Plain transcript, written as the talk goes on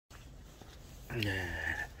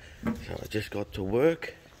So I just got to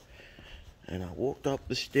work and I walked up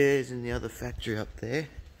the stairs in the other factory up there,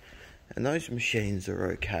 and those machines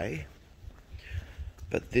are okay,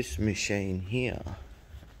 but this machine here,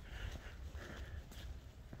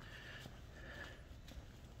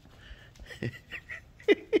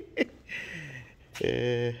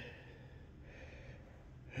 shit.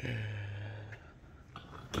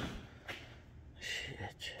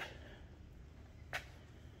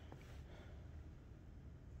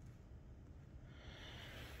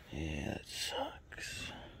 Yeah, that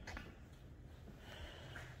sucks.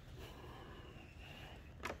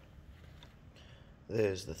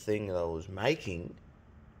 There's the thing that I was making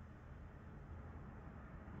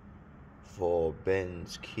for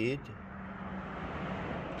Ben's kid.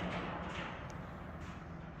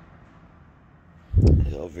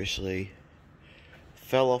 It obviously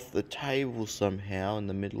fell off the table somehow in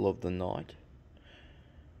the middle of the night.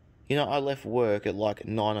 You know, I left work at like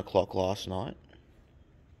 9 o'clock last night,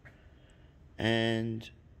 and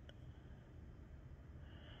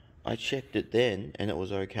I checked it then and it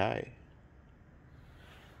was okay.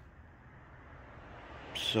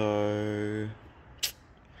 So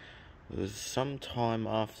it was sometime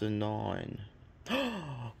after 9.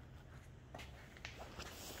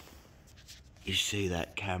 You see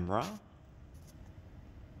that camera?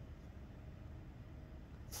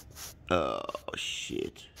 Oh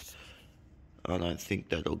shit. I don't think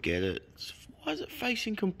that'll get it. Why is it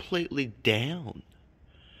facing completely down?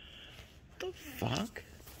 What the fuck?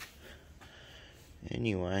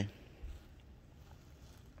 Anyway.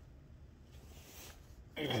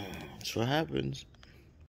 That's what happens.